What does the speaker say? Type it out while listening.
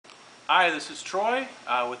Hi, this is Troy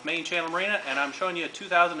with Main Channel Marina, and I'm showing you a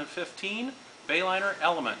 2015 Bayliner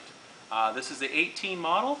Element. This is the 18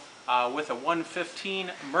 model with a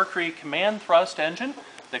 115 Mercury command thrust engine.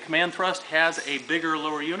 The command thrust has a bigger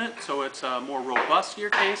lower unit, so it's more robust to your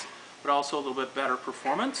taste, but also a little bit better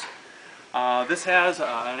performance. This has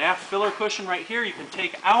an aft filler cushion right here you can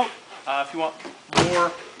take out if you want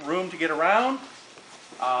more room to get around.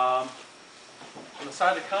 On the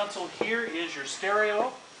side of the console here is your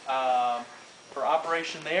stereo for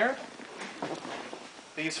operation there.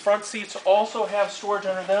 These front seats also have storage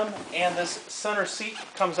under them, and this center seat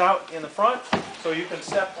comes out in the front, so you can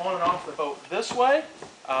step on and off the boat this way.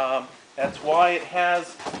 That's why it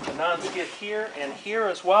has the non-skid here and here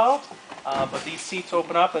as well. But these seats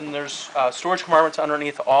open up, and there's storage compartments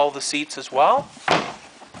underneath all the seats as well.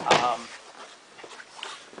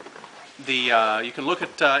 You can look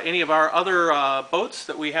at any of our other boats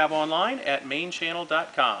that we have online at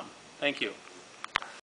mainchannel.com. Thank you.